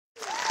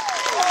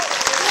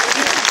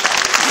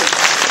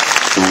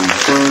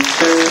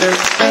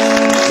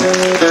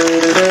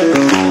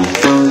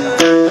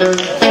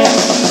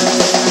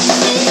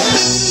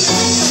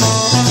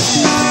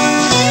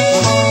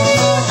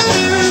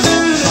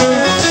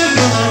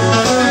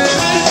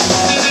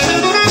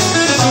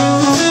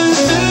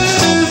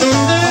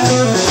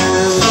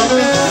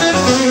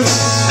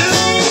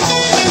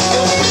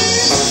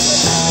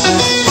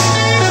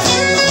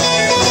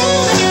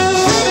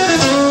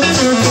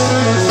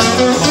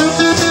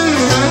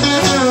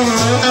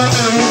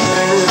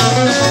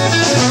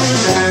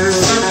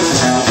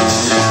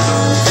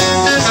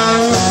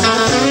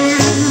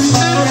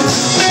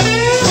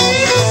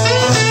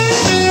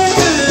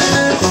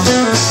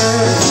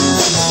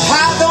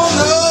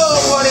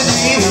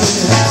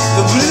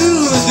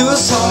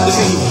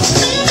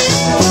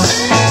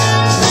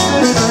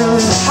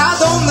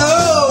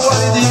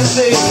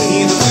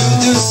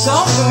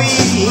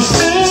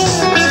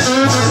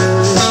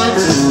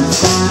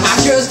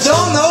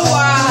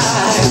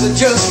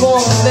Just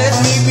won't let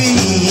me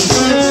be.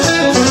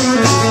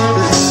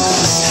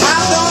 I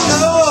don't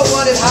know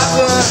what had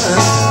happened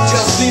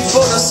just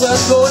before the sun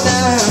goes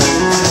down.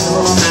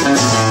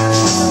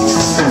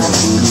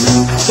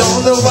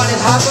 Don't know what had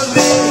happened,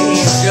 babe,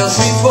 just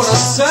before the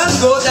sun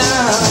goes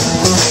down.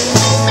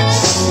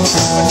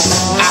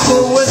 I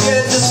always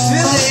get this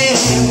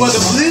feeling when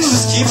the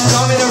blues keep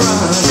coming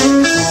around.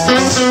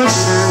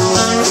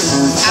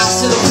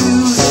 After the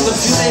blues and the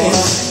feeling,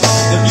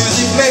 the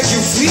music makes you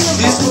feel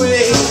this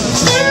way.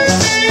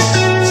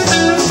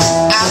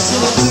 After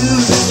the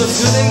blues and the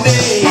feeling,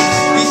 babe,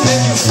 it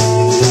makes you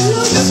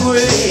feel this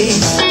way.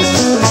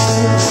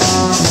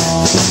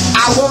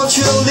 I want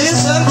you to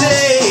listen,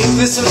 babe,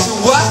 listen to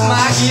what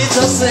my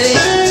guitar says.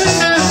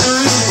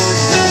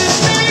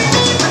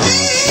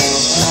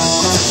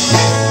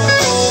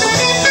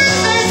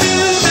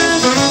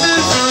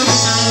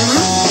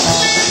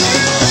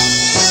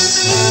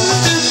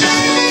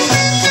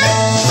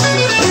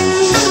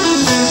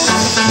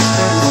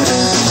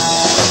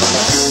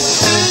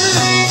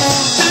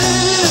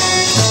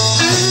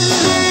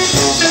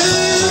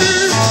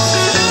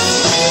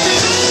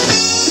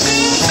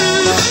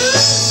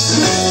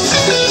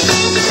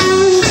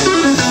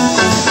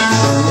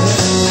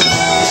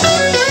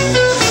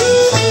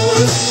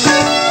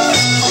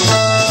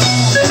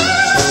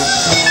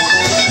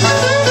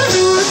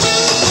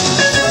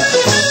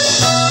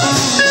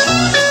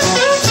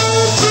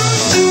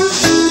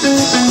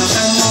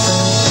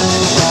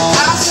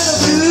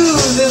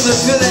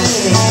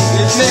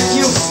 It makes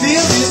you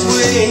feel this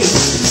way.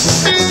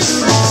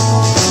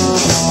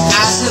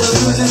 After the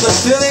blues is the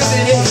feeling,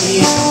 babe, it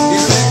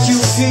makes you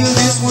feel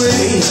this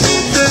way.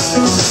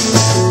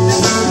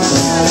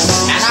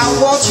 And I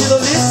want you to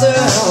listen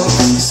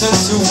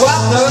to what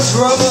the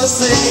drummer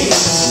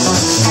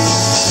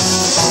says.